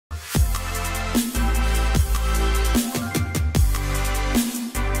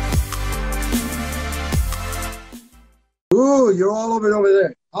cool. You're all over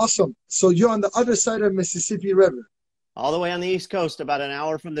there. Awesome. So you're on the other side of Mississippi River. All the way on the East Coast, about an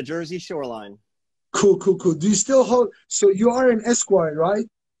hour from the Jersey shoreline. Cool, cool, cool. Do you still hold? So you are an Esquire, right?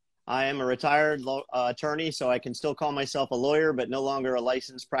 I am a retired attorney, so I can still call myself a lawyer, but no longer a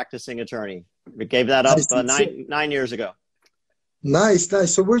licensed practicing attorney. We gave that up nine years ago. Nice,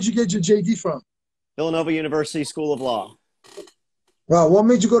 nice. So where'd you get your JD from? Villanova University School of Law. Wow. What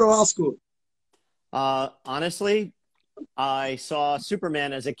made you go to law school? Honestly, I saw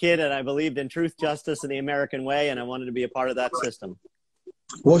Superman as a kid, and I believed in truth, justice, and the American way, and I wanted to be a part of that system.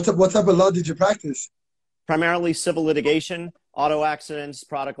 What type of law did you practice? Primarily civil litigation, auto accidents,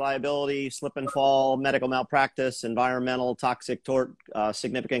 product liability, slip and fall, medical malpractice, environmental, toxic tort,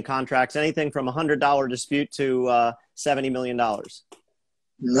 significant contracts, anything from $100 dispute to $70 million.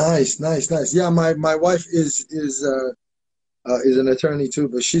 Nice, nice, nice. Yeah, my wife is an attorney too,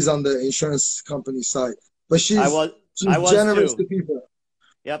 but she's on the insurance company side. But she's generous to people.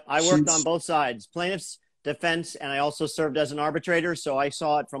 Yep, I worked on both sides, plaintiffs, defense, and I also served as an arbitrator, so I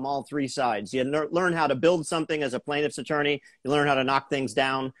saw it from all three sides. You learn how to build something as a plaintiff's attorney, you learn how to knock things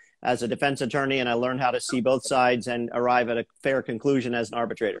down as a defense attorney, and I learned how to see both sides and arrive at a fair conclusion as an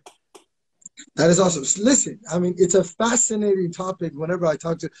arbitrator. That is awesome. Listen, I mean, it's a fascinating topic. Whenever I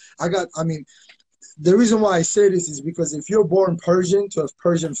talk to, the reason why I say this is because if you're born Persian to a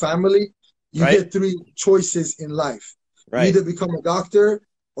Persian family, you get three choices in life. Right. You either become a doctor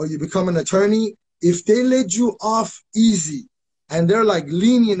or you become an attorney. If they let you off easy and they're like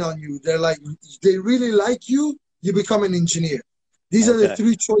lenient on you, they really like you, you become an engineer. These are the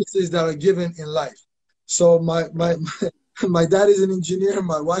three choices that are given in life. So my dad is an engineer,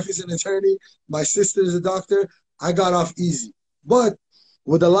 my wife is an attorney, my sister is a doctor. I got off easy. But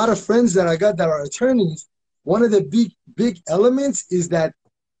with a lot of friends that I got that are attorneys, one of the big elements is that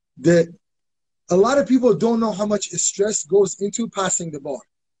a lot of people don't know how much stress goes into passing the bar.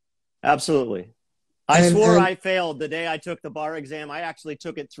 Absolutely. I swore I failed the day I took the bar exam. I actually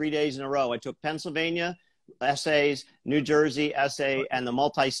took it 3 days in a row. I took Pennsylvania essays, New Jersey essay, and the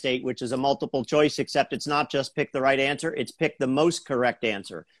multi-state, which is a multiple choice, except it's not just pick the right answer. It's pick the most correct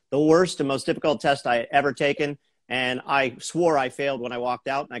answer. The worst and most difficult test I had ever taken. And I swore I failed when I walked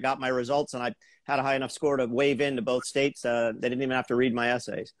out, and I got my results, and I had a high enough score to wave into both states. They didn't even have to read my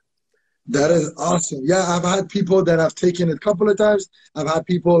essays. That is awesome. Yeah, I've had people that have taken it a couple of times. I've had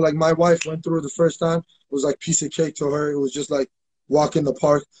people, like my wife went through it the first time. It was like piece of cake to her. It was just like walk in the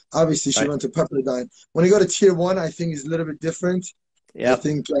park. Obviously, she went to Pepperdine. When you go to tier 1, I think it's a little bit different. Yep. I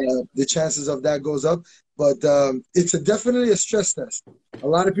think the chances of that goes up. But it's definitely a stress test. A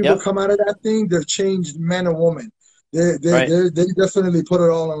lot of people come out of that thing, they're changed men and women. They definitely put it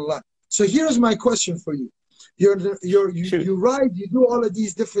all on the line. So here's my question for you. You write, you do all of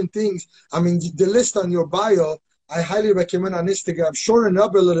these different things. I mean, the list on your bio, I highly recommend on Instagram. Shorten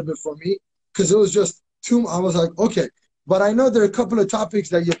up a little bit for me because it was just too. I was like, okay, but I know there are a couple of topics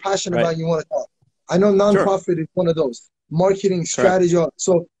that you're passionate about and you want to talk. I know nonprofit is one of those. Marketing strategy.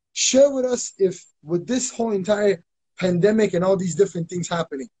 So share with us, if with this whole entire pandemic and all these different things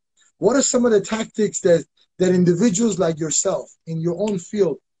happening, what are some of the tactics that individuals like yourself in your own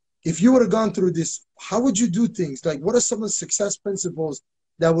field, if you would have gone through this, how would you do things? Like, what are some of the success principles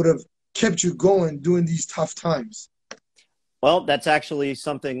that would have kept you going during these tough times? Well, that's actually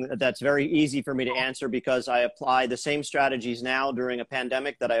something that's very easy for me to answer because I apply the same strategies now during a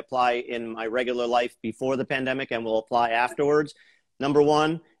pandemic that I apply in my regular life before the pandemic and will apply afterwards. Number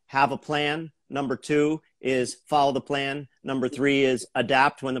 1, have a plan. Number 2 is follow the plan. Number 3 is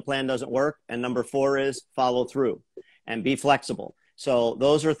adapt when the plan doesn't work. And number 4 is follow through and be flexible. So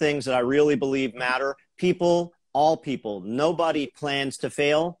those are things that I really believe matter. People, all people, nobody plans to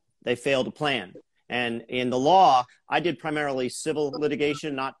fail. They fail to plan. And in the law, I did primarily civil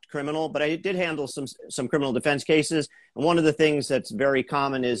litigation, not criminal, but I did handle some criminal defense cases. And one of the things that's very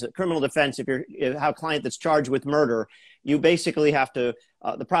common is criminal defense. If you have a client that's charged with murder, you basically have to,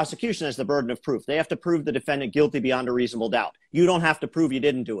 the prosecution has the burden of proof. They have to prove the defendant guilty beyond a reasonable doubt. You don't have to prove you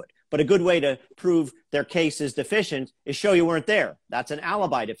didn't do it. But a good way to prove their case is deficient is show you weren't there. That's an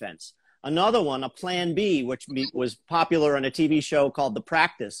alibi defense. Another one, a plan B, which was popular on a TV show called The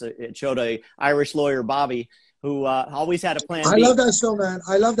Practice. It showed a Irish lawyer, Bobby, who always had a plan B. I love that show, man.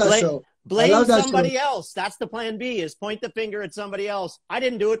 I love that show. Blame somebody else. That's the plan B, is point the finger at somebody else. I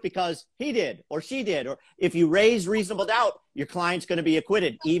didn't do it because he did or she did. Or if you raise reasonable doubt, your client's going to be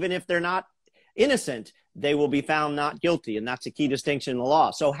acquitted. Even if they're not innocent, they will be found not guilty. And that's a key distinction in the law.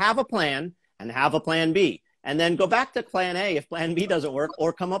 So have a plan and have a plan B. and then go back to plan A if plan B doesn't work,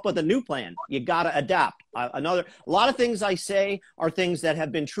 or come up with a new plan. You got to adapt. A lot of things I say are things that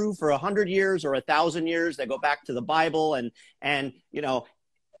have been true for 100 years or 1,000 years. They go back to the Bible, and you know,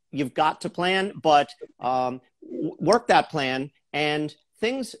 you've got to plan, but work that plan. And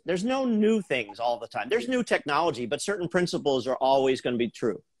things, there's no new things all the time. There's new technology, but certain principles are always going to be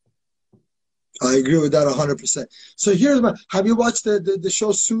true. I agree with that 100%. So here's have you watched the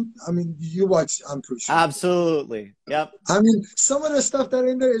show Suit? I mean, you watched, I'm pretty sure. Absolutely. Yep. I mean, some of the stuff that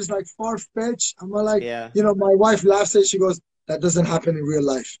in there is like far-fetched. I'm like, yeah. You know, my wife laughs at it. She goes, that doesn't happen in real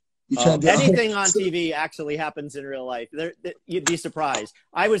life. You can't do anything on TV actually happens in real life. You'd be surprised.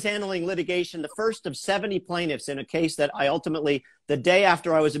 I was handling litigation, the first of 70 plaintiffs in a case that I ultimately, the day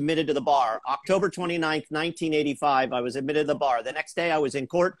after I was admitted to the bar, October 29th, 1985, I was admitted to the bar. The next day I was in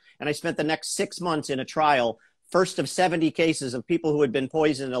court, and I spent the next 6 months in a trial, first of 70 cases of people who had been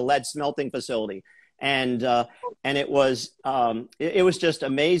poisoned in a lead smelting facility. And it was just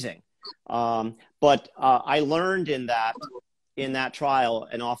amazing. But I learned in that trial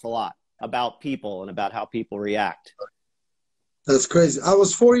an awful lot about people and about how people react. That's crazy. I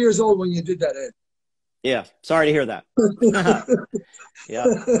was 4 years old when you did that, Ed. Yeah, sorry to hear that. Yeah,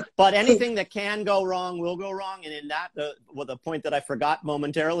 but anything that can go wrong will go wrong. And in that, the point that I forgot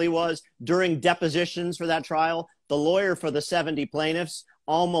momentarily was during depositions for that trial, the lawyer for the 70 plaintiffs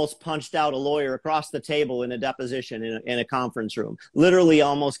almost punched out a lawyer across the table in a deposition in a conference room. Literally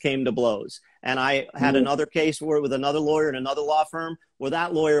almost came to blows. And I had another case with another lawyer in another law firm where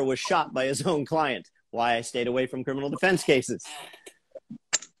that lawyer was shot by his own client. Why I stayed away from criminal defense cases.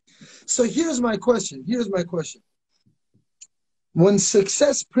 So here's my question. When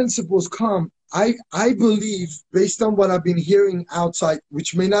success principles come, I believe, based on what I've been hearing outside,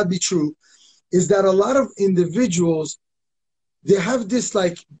 which may not be true, is that a lot of individuals, they have this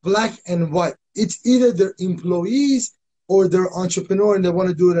like black and white. It's either their employees or their entrepreneur, and they want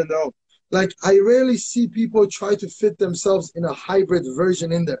to do it on their own. Like, I rarely see people try to fit themselves in a hybrid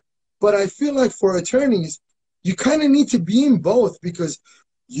version in there. But I feel like for attorneys, you kind of need to be in both, because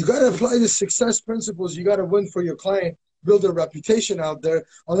you got to apply the success principles. You got to win for your client, build a reputation out there,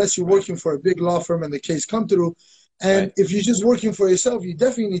 unless you're working for a big law firm and the case come through. And right. If you're just working for yourself, you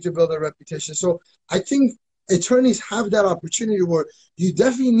definitely need to build a reputation. So I think attorneys have that opportunity where you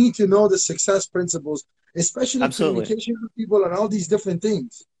definitely need to know the success principles, especially communication with people and all these different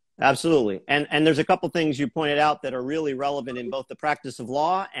things. Absolutely. And there's a couple things you pointed out that are really relevant in both the practice of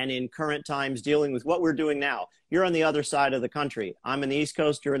law and in current times dealing with what we're doing now. You're on the other side of the country. I'm in the East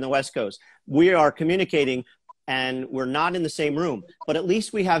Coast, you're in the West Coast. We are communicating and we're not in the same room, but at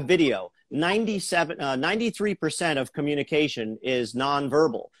least we have video. 93% of communication is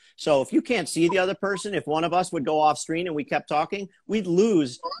nonverbal. So if you can't see the other person, if one of us would go off screen and we kept talking, we'd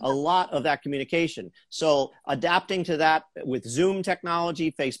lose a lot of that communication. So adapting to that with Zoom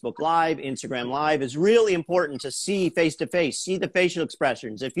technology, Facebook Live, Instagram Live is really important to see face to face, see the facial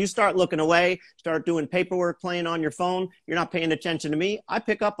expressions. If you start looking away, start doing paperwork playing on your phone, you're not paying attention to me. I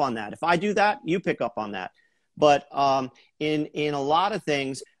pick up on that. If I do that, you pick up on that. But in a lot of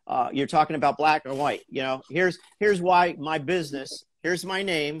things, you're talking about black or white. You know, here's why my business. Here's my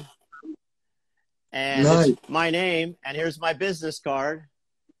name, and it's my name, and here's my business card.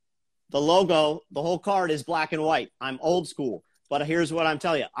 The logo, the whole card is black and white. I'm old school, but here's what I'm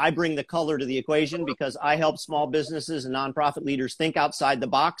telling you. I bring the color to the equation because I help small businesses and nonprofit leaders think outside the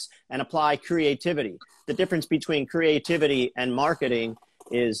box and apply creativity. The difference between creativity and marketing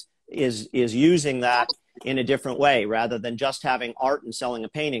is using that in a different way rather than just having art and selling a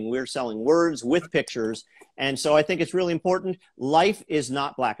painting. We're selling words with pictures. And so I think it's really important. Life is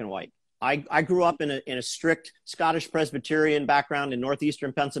not black and white. I grew up in a strict Scottish Presbyterian background in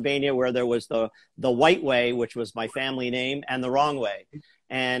northeastern Pennsylvania, where there was the white way, which was my family name, and the wrong way.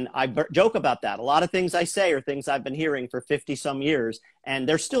 And I joke about that. A lot of things I say are things I've been hearing for 50 some years, and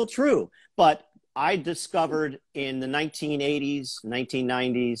they're still true. But I discovered in the 1980s,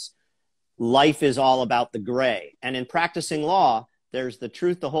 1990s, life is all about the gray. And in practicing law, there's the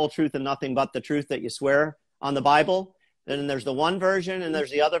truth, the whole truth, and nothing but the truth that you swear on the Bible. Then there's the one version and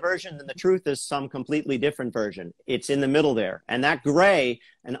there's the other version. And the truth is some completely different version. It's in the middle there. And that gray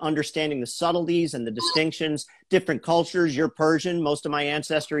and understanding the subtleties and the distinctions, different cultures. You're Persian. Most of my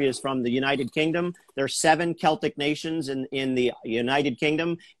ancestry is from the United Kingdom. There are 7 Celtic nations in the United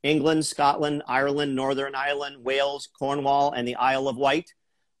Kingdom: England, Scotland, Ireland, Northern Ireland, Wales, Cornwall, and the Isle of Wight.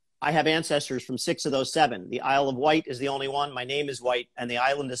 I have ancestors from 6 of those 7. The Isle of Wight is the only one. My name is White, and the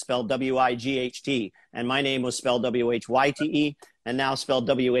island is spelled W-I-G-H-T. And my name was spelled W-H-Y-T-E, and now spelled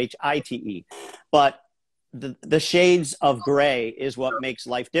W-H-I-T-E. But the shades of gray is what makes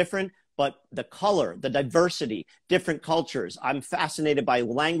life different. but the color, the diversity, different cultures. I'm fascinated by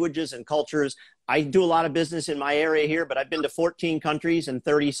languages and cultures. I do a lot of business in my area here, but I've been to 14 countries and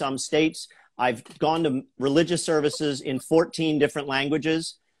 30 some states. I've gone to religious services in 14 different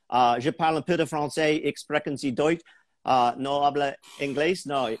languages. Je parle un peu de français, ich spreche Sie Deutsch. No habla inglés.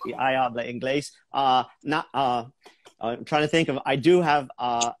 No, I habla inglés. I'm trying to think of, I do have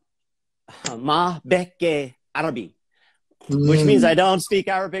ma beke Arabi, which means I don't speak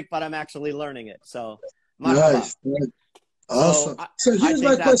Arabic, but I'm actually learning it. So, nice. Awesome. So here's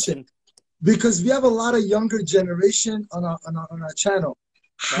my question. Because we have a lot of younger generation on our channel.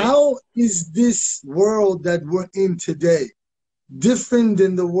 Right. How is this world that we're in today different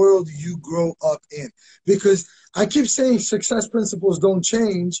than the world you grow up in? Because I keep saying success principles don't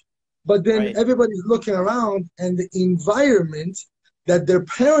change, but then everybody's looking around and the environment that their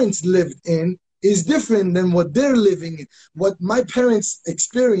parents lived in is different than what they're living in. What my parents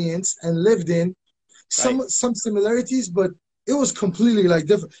experienced and lived in, some similarities, but it was completely like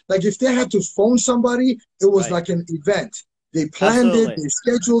different. Like if they had to phone somebody, it was like an event. They planned it, they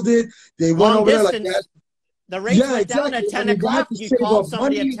scheduled it, they went over there like that. The rates went down at 10 o'clock. You called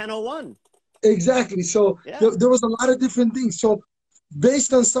somebody at 10:01. Exactly. So there was a lot of different things. So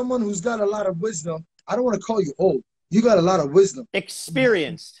based on someone who's got a lot of wisdom, I don't want to call you old. You got a lot of wisdom.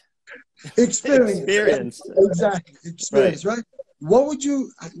 Experienced. Experienced. Exactly. Experience, right?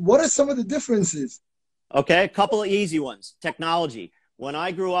 What are some of the differences? Okay, a couple of easy ones. Technology. When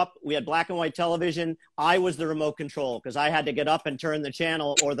I grew up, we had black and white television. I was the remote control because I had to get up and turn the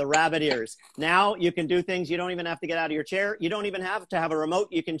channel or the rabbit ears. Now you can do things. You don't even have to get out of your chair. You don't even have to have a remote.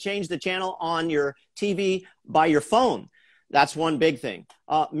 You can change the channel on your TV by your phone. That's one big thing.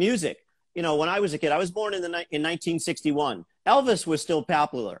 Music. You know, when I was a kid, I was born in 1961. Elvis was still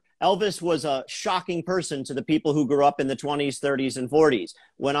popular. Elvis was a shocking person to the people who grew up in the 20s, 30s, and 40s.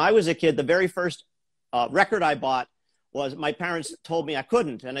 When I was a kid, the very first record I bought was, my parents told me I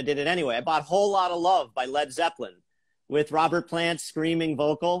couldn't, and I did it anyway. I bought Whole Lotta Love by Led Zeppelin with Robert Plant's screaming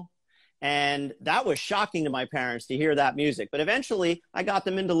vocal. And that was shocking to my parents to hear that music. But eventually, I got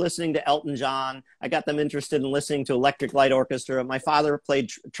them into listening to Elton John. I got them interested in listening to Electric Light Orchestra. My father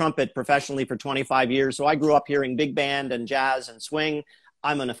played trumpet professionally for 25 years, so I grew up hearing big band and jazz and swing.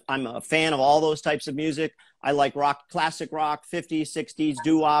 I'm a fan of all those types of music. I like rock, classic rock, 50s, 60s,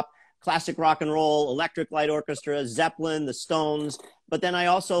 doo-wop, classic rock and roll, Electric Light Orchestra, Zeppelin, the Stones. But then I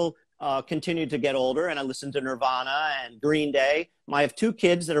also continued to get older, and I listened to Nirvana and Green Day. I have two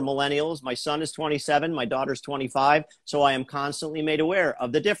kids that are millennials. My son is 27, my daughter's 25, so I am constantly made aware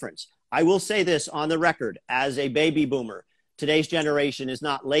of the difference. I will say this on the record, as a baby boomer, today's generation is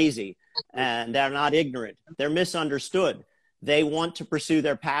not lazy, and they're not ignorant. They're misunderstood. They want to pursue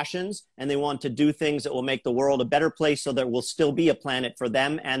their passions, and they want to do things that will make the world a better place so there will still be a planet for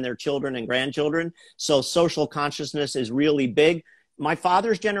them and their children and grandchildren. So social consciousness is really big. My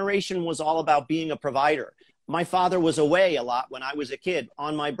father's generation was all about being a provider. My father was away a lot when I was a kid.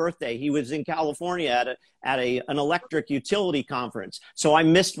 On my birthday, he was in California at an electric utility conference. So I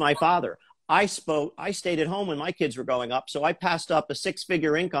missed my father. I stayed at home when my kids were growing up. So I passed up a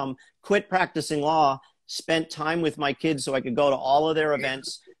six-figure income, quit practicing law, spent time with my kids so I could go to all of their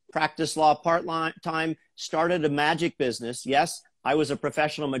events, practice law part-time, started a magic business. Yes, I was a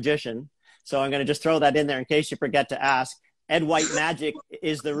professional magician. So I'm going to just throw that in there in case you forget to ask. Ed White Magic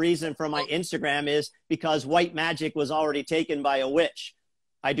is the reason for my Instagram, is because white magic was already taken by a witch.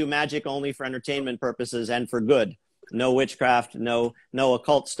 I do magic only for entertainment purposes and for good. No witchcraft, no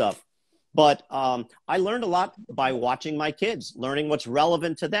occult stuff. But I learned a lot by watching my kids, learning what's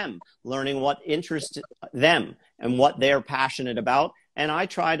relevant to them, learning what interests them and what they're passionate about. And I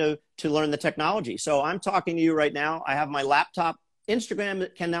try to learn the technology. So I'm talking to you right now. I have my laptop.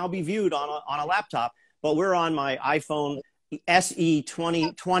 Instagram can now be viewed on a laptop, but we're on my iPhone SE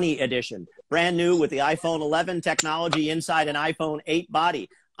 2020 edition, brand new with the iPhone 11 technology inside an iPhone 8 body.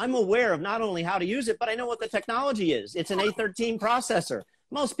 I'm aware of not only how to use it, but I know what the technology is. It's an A13 processor.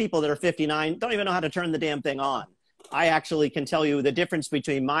 Most people that are 59 don't even know how to turn the damn thing on. I actually can tell you the difference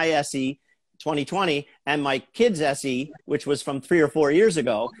between my SE 2020 and my kid's SE, which was from 3 or 4 years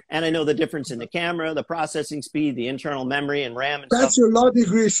ago. And I know the difference in the camera, the processing speed, the internal memory and RAM. And that's stuff. Your law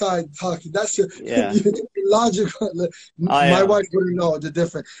degree side talking. That's your, your logical. My wife wouldn't know the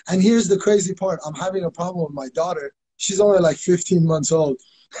difference. And here's the crazy part. I'm having a problem with my daughter. She's only like 15 months old.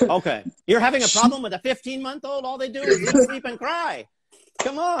 Okay. You're having a problem with a 15-month-old? All they do is eat, sleep, and cry.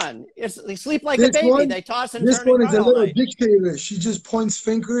 Come on. They sleep like a baby. They toss and turn. This one is a little dictator. She just points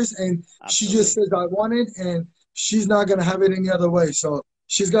fingers and she just says, I want it, and she's not going to have it any other way. So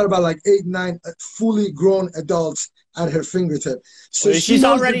she's got about like 8, 9 fully grown adults at her fingertip. So Well, she she's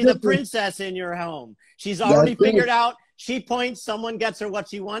knows already the the difference. princess in your home. She's That's already it. figured out. She points, someone gets her what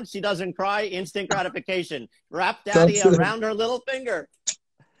she wants. She doesn't cry, instant gratification. Wrap daddy That's it. around her little finger.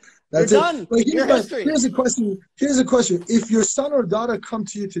 You're That's it. done. But Your history. here's a question. Here's a question. If your son or daughter come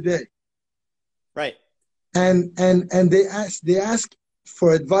to you today Right. and they ask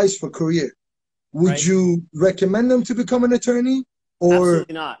for advice for career, would Right. you recommend them to become an attorney or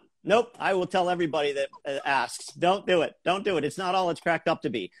Absolutely not. Nope. I will tell everybody that asks, don't do it. Don't do it. It's not all it's cracked up to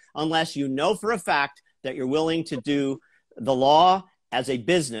be, unless you know for a fact that you're willing to do the law as a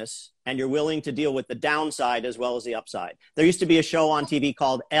business and you're willing to deal with the downside as well as the upside. There used to be a show on TV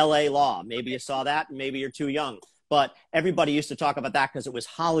called LA Law. Maybe you saw that and maybe you're too young. But everybody used to talk about that because it was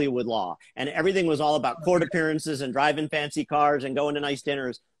Hollywood law and everything was all about court appearances and driving fancy cars and going to nice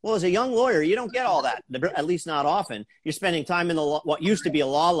dinners. Well, as a young lawyer, you don't get all that, at least not often. You're spending time in what used to be a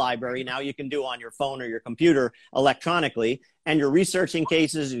law library. Now you can do on your phone or your computer electronically. And you're researching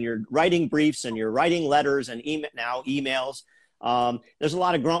cases and you're writing briefs and you're writing letters and emails. There's a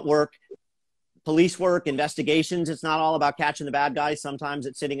lot of grunt work. Police work, investigations. It's not all about catching the bad guys. Sometimes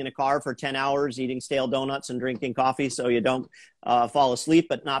it's sitting in a car for 10 hours, eating stale donuts and drinking coffee so you don't fall asleep,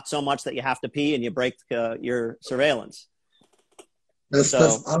 but not so much that you have to pee and you break your surveillance. that's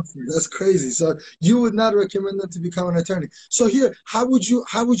awesome. That's crazy. So you would not recommend them to become an attorney. So here, how would you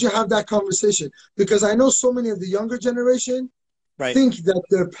have that conversation? Because I know so many of the younger generation think that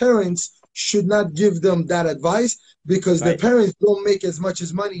their parents should not give them that advice because their parents don't make as much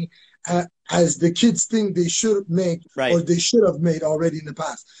as money as the kids think they should make or they should have made already in the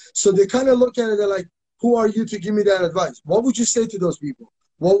past. So they kind of look at it, they're like, who are you to give me that advice? What would you say to those people?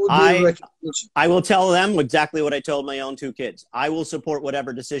 What would be your recommendation? I will tell them exactly what I told my own two kids. I will support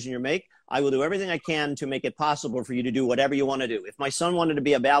whatever decision you make. I will do everything I can to make it possible for you to do whatever you want to do. If my son wanted to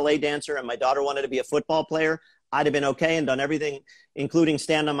be a ballet dancer and my daughter wanted to be a football player, I'd have been okay and done everything, including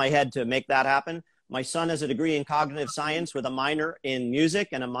stand on my head to make that happen. My son has a degree in cognitive science with a minor in music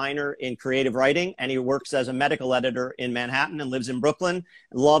and a minor in creative writing, and he works as a medical editor in Manhattan and lives in Brooklyn,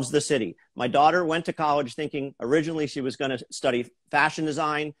 loves the city. My daughter went to college thinking originally she was going to study fashion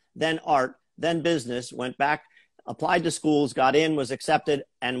design, then art, then business, went back, applied to schools, got in, was accepted,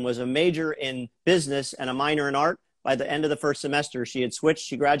 and was a major in business and a minor in art. By the end of the first semester, she had switched.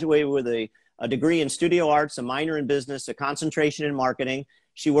 She graduated with a degree in studio arts, a minor in business, a concentration in marketing.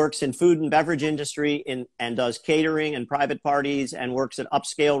 She works in food and beverage industry and does catering and private parties and works at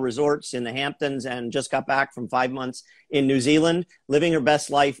upscale resorts in the Hamptons and just got back from 5 months in New Zealand, living her best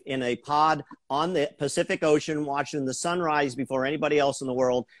life in a pod on the Pacific Ocean, watching the sunrise before anybody else in the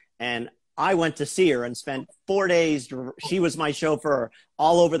world. And I went to see her and spent 4 days. She was my chauffeur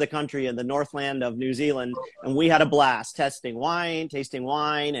all over the country in the Northland of New Zealand. And we had a blast tasting wine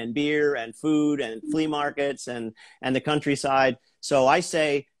and beer and food and flea markets and the countryside. So I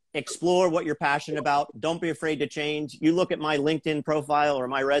say, explore what you're passionate about. Don't be afraid to change. You look at my LinkedIn profile or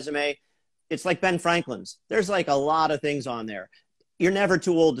my resume. It's like Ben Franklin's. There's like a lot of things on there. You're never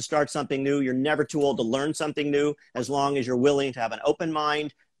too old to start something new. You're never too old to learn something new as long as you're willing to have an open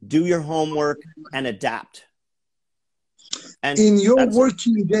mind, do your homework, and adapt. And in your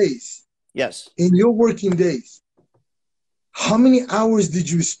working days, yes. In your working days, how many hours did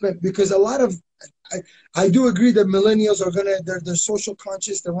you spend? Because a lot of, I do agree that millennials are they're social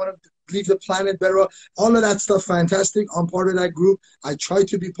conscious. They want to leave the planet better. All of that stuff, fantastic. I'm part of that group. I try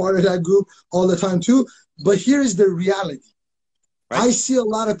to be part of that group all the time too. But here's the reality. I see a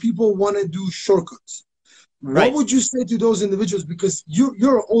lot of people want to do shortcuts. What would you say to those individuals? Because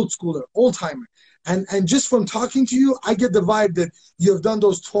you're an old schooler, old timer. And just from talking to you, I get the vibe that you have done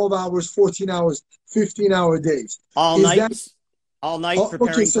those 12 hours, 14 hours, 15-hour days. All night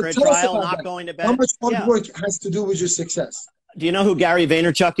preparing for a trial, not going to bed. How much hard work has to do with your success? Do you know who Gary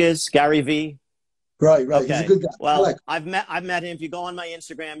Vaynerchuk is? Gary V? Right. Okay. He's a good guy. Well, I've met him. If you go on my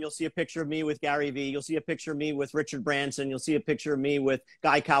Instagram, you'll see a picture of me with Gary V. You'll see a picture of me with Richard Branson. You'll see a picture of me with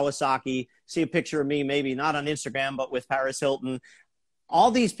Guy Kawasaki. See a picture of me, maybe not on Instagram, but with Paris Hilton.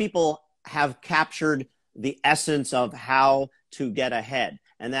 All these people have captured the essence of how to get ahead.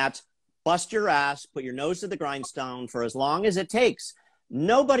 And that's bust your ass, put your nose to the grindstone for as long as it takes.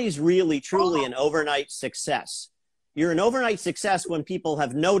 Nobody's really, truly an overnight success. You're an overnight success when people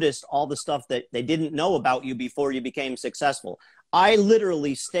have noticed all the stuff that they didn't know about you before you became successful. I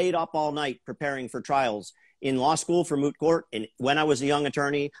literally stayed up all night preparing for trials in law school for moot court. And when I was a young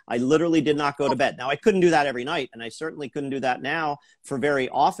attorney, I literally did not go to bed. Now, I couldn't do that every night, and I certainly couldn't do that now for very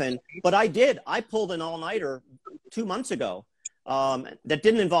often, but I did. I pulled an all-nighter 2 months ago that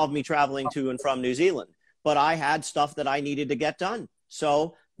didn't involve me traveling to and from New Zealand, but I had stuff that I needed to get done.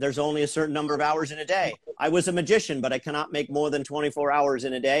 So there's only a certain number of hours in a day. I was a magician, but I cannot make more than 24 hours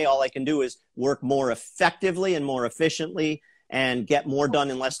in a day. All I can do is work more effectively and more efficiently and get more done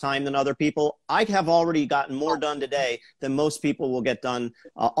in less time than other people. I have already gotten more done today than most people will get done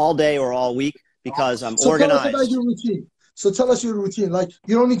all day or all week because I'm organized. Tell us about your routine. So tell us your routine. Like,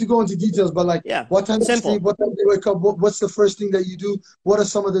 you don't need to go into details, but like, what time do you sleep? What time do you wake up? What's the first thing that you do? What are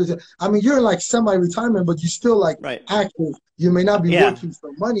some of the? I mean, you're in like semi-retirement, but you're still like active. You may not be working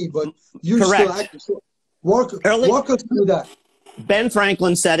for money, but you're still active. So walk us through that. Ben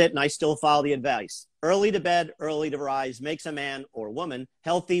Franklin said it, and I still follow the advice. Early to bed, early to rise makes a man or woman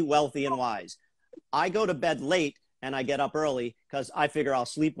healthy, wealthy, and wise. I go to bed late and I get up early because I figure I'll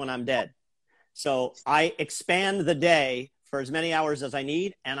sleep when I'm dead. So I expand the day for as many hours as I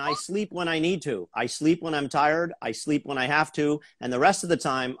need, and I sleep when I need to. I sleep when I'm tired. I sleep when I have to. And the rest of the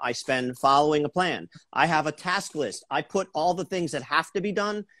time I spend following a plan. I have a task list. I put all the things that have to be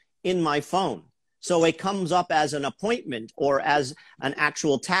done in my phone. So it comes up as an appointment or as an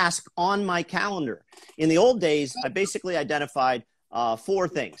actual task on my calendar. In the old days, I basically identified 4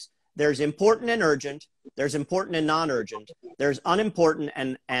 things. There's important and urgent. There's important and non-urgent. There's unimportant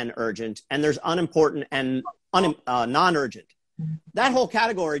and urgent. And there's unimportant and non-urgent. That whole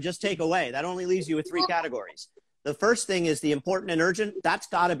category just take away. That only leaves you with 3 categories. The first thing is the important and urgent. That's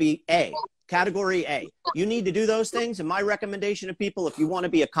got to be A. Category A. You need to do those things. And my recommendation to people, if you want to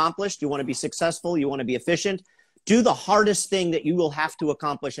be accomplished, you want to be successful, you want to be efficient, do the hardest thing that you will have to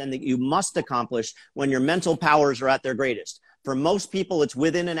accomplish and that you must accomplish when your mental powers are at their greatest. For most people, it's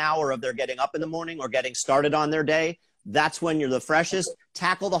within an hour of their getting up in the morning or getting started on their day. That's when you're the freshest.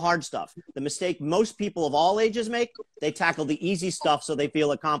 Tackle the hard stuff. The mistake most people of all ages make, they tackle the easy stuff so they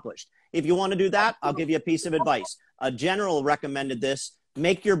feel accomplished. If you want to do that, I'll give you a piece of advice. A general recommended this.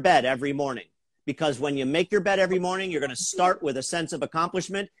 Make your bed every morning, because when you make your bed every morning, you're going to start with a sense of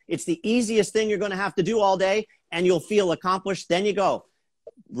accomplishment. It's the easiest thing you're going to have to do all day, and you'll feel accomplished. Then you go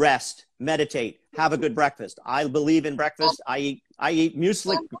rest, meditate, have a good breakfast. I believe in breakfast. I eat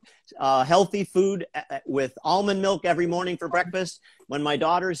muesli, healthy food with almond milk every morning for breakfast. When my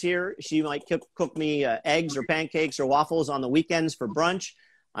daughter's here, she might cook me eggs or pancakes or waffles on the weekends for brunch.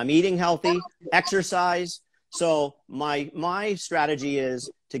 I'm eating healthy, exercise. So my strategy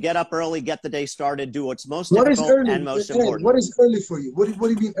is to get up early, get the day started, do what's most difficult and most important. What is early for you? What do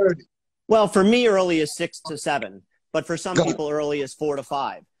you mean early? Well, for me, early is 6 to 7, but for some people, early is 4 to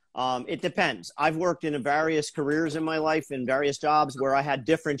 5. It depends. I've worked in various careers in my life, in various jobs where I had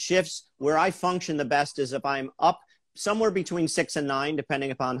different shifts. Where I function the best is if I'm up somewhere between 6 and 9,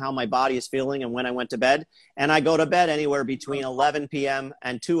 depending upon how my body is feeling and when I went to bed. And I go to bed anywhere between 11 p.m.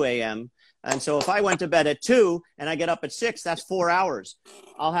 and 2 a.m. And so if I went to bed at 2 and I get up at 6, that's 4 hours.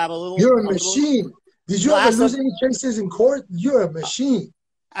 I'll have a little. You're a machine. Did you ever lose any cases in court? You're a machine.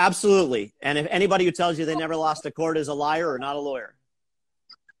 Absolutely. And if anybody who tells you they never lost a court is a liar or not a lawyer.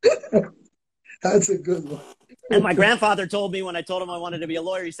 That's a good one. And my grandfather told me when I told him I wanted to be a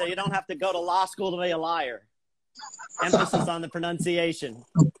lawyer, he said, you don't have to go to law school to be a liar. Emphasis on the pronunciation.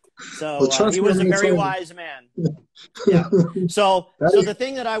 So he was a very wise man. Yeah. So the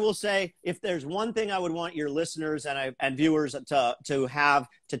thing that I will say, if there's one thing I would want your listeners and viewers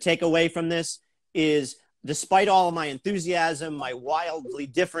to take away from this is, despite all of my enthusiasm, my wildly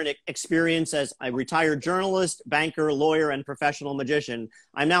different experience as a retired journalist, banker, lawyer, and professional magician,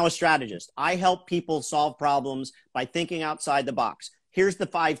 I'm now a strategist. I help people solve problems by thinking outside the box. Here's the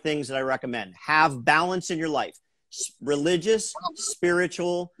 5 things that I recommend. Have balance in your life. Religious,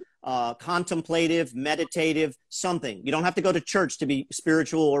 spiritual, contemplative, meditative, something. You don't have to go to church to be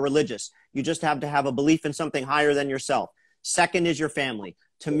spiritual or religious. You just have to have a belief in something higher than yourself. Second is your family.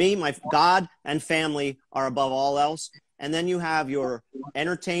 To me, my God and family are above all else. And then you have your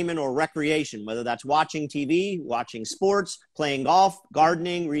entertainment or recreation, whether that's watching TV, watching sports, playing golf,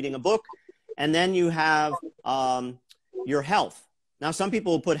 gardening, reading a book. And then you have your health. Now, some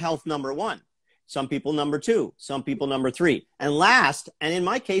people will put health number 1. Some people number 2, some people number 3. And last, and in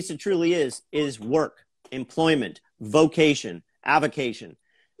my case it truly is work, employment, vocation, avocation.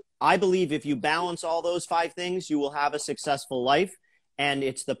 I believe if you balance all those 5 things, you will have a successful life. And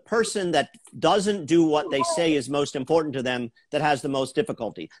it's the person that doesn't do what they say is most important to them that has the most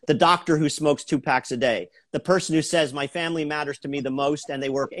difficulty. The doctor who smokes 2 packs a day, The person who says my family matters to me the most and they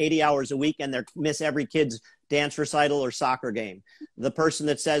work 80 hours a week and they miss every kid's dance recital or soccer game. The person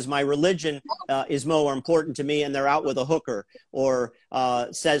that says my religion is more important to me and they're out with a hooker, or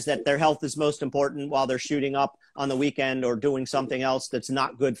says that their health is most important while they're shooting up on the weekend or doing something else that's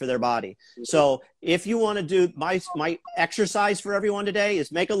not good for their body. So if you want to do my exercise for everyone today is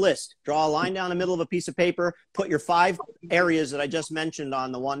make a list, draw a line down the middle of a piece of paper, put your 5 areas that I just mentioned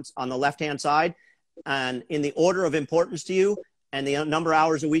on the ones on the left-hand side, and in the order of importance to you and the number of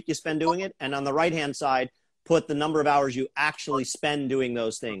hours a week you spend doing it. And on the right-hand side, put the number of hours you actually spend doing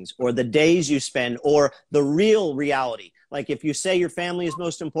those things, or the days you spend, or the real reality. Like if you say your family is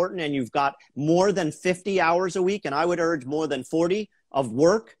most important and you've got more than 50 hours a week, and I would urge more than 40 of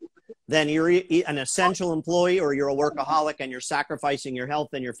work, then you're an essential employee or you're a workaholic and you're sacrificing your health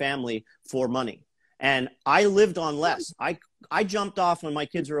and your family for money. And I lived on less. I jumped off when my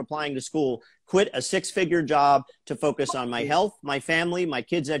kids were applying to school, quit a 6-figure job to focus on my health, my family, my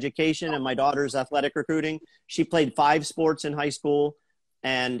kids' education, and my daughter's athletic recruiting. She played 5 sports in high school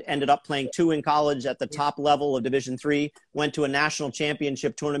and ended up playing 2 in college at the top level of Division III, went to a national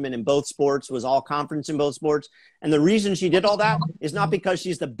championship tournament in both sports, was all conference in both sports. And the reason she did all that is not because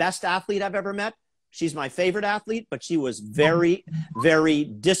she's the best athlete I've ever met. She's my favorite athlete, but she was very, very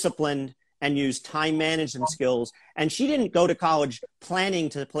disciplined and used time management skills. And she didn't go to college planning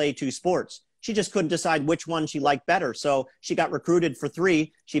to play 2 sports. She just couldn't decide which one she liked better. So she got recruited for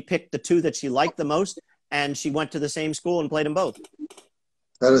 3. She picked the 2 that she liked the most, and she went to the same school and played them both.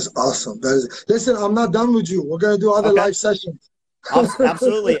 That is awesome. Listen, I'm not done with you. We're going to do other live sessions.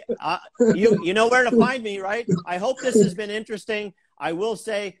 Absolutely. You know where to find me, right? I hope this has been interesting. I will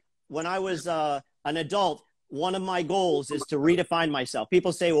say, when I was an adult, one of my goals is to redefine myself.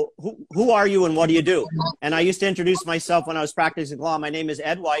 People say, well, who are you and what do you do? And I used to introduce myself when I was practicing law. My name is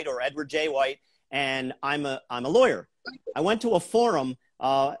Ed White, or Edward J. White, and I'm a lawyer. I went to a forum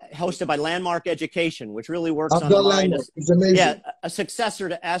hosted by Landmark Education, which really works on the mind. It's amazing. Yeah, a successor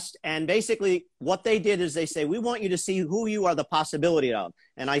to EST. And basically what they did is they say, we want you to see who you are the possibility of.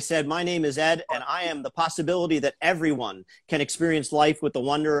 And I said, my name is Ed, and I am the possibility that everyone can experience life with the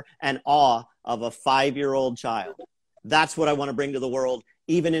wonder and awe of a 5-year-old child. That's what I want to bring to the world,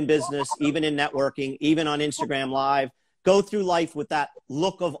 even in business, even in networking, even on Instagram Live. Go through life with that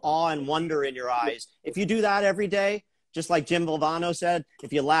look of awe and wonder in your eyes. If you do that every day, just like Jim Valvano said,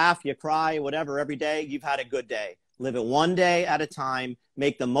 if you laugh, you cry, whatever, every day, you've had a good day. Live it one day at a time.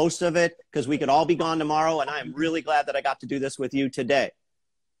 Make the most of it, because we could all be gone tomorrow. And I'm really glad that I got to do this with you today.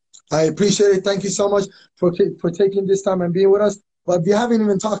 I appreciate it. Thank you so much for taking this time and being with us. But we haven't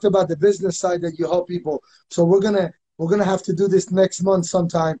even talked about the business side that you help people. So we're gonna have to do this next month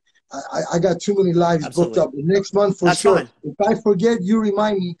sometime. I got too many lives booked up. Next month for sure. Fine. If I forget, you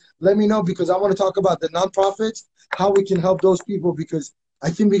remind me. Let me know, because I want to talk about the nonprofits, how we can help those people, because I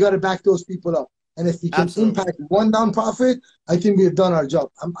think we got to back those people up. And if we can impact one nonprofit, I think we have done our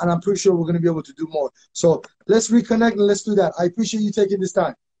job. And I'm pretty sure we're going to be able to do more. So let's reconnect and let's do that. I appreciate you taking this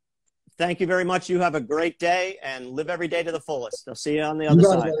time. Thank you very much. You have a great day and live every day to the fullest. I'll see you on the other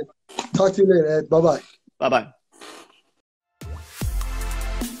side. Talk to you later, Ed. Bye-bye. Bye-bye.